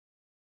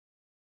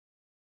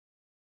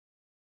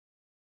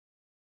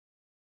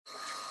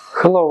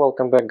Hello,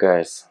 welcome back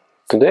guys.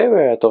 Today we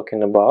are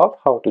talking about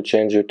how to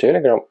change your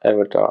Telegram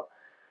avatar.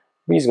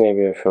 This may be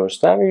your first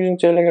time using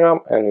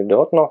Telegram and you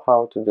don't know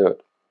how to do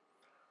it.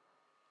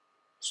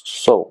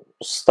 So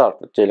start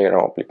the Telegram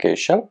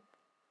application.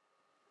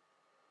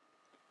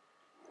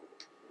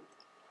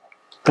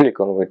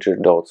 Click on the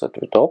three dots at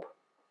the top.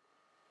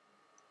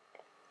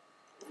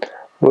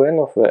 Then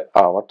of the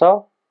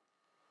avatar.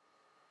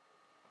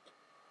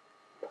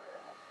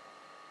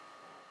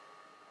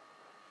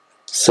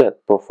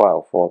 Set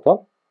profile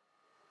photo.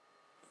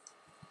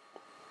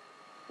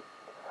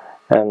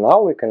 And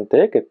now we can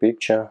take a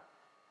picture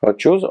or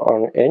choose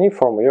on any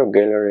from your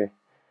gallery.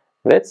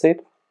 That's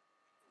it.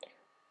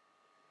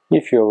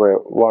 If you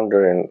were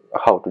wondering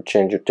how to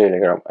change your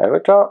Telegram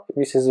avatar,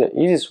 this is the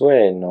easiest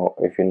way. Now,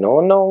 if you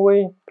know no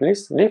way,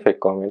 please leave a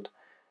comment.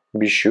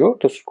 Be sure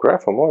to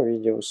subscribe for more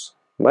videos.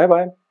 Bye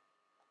bye.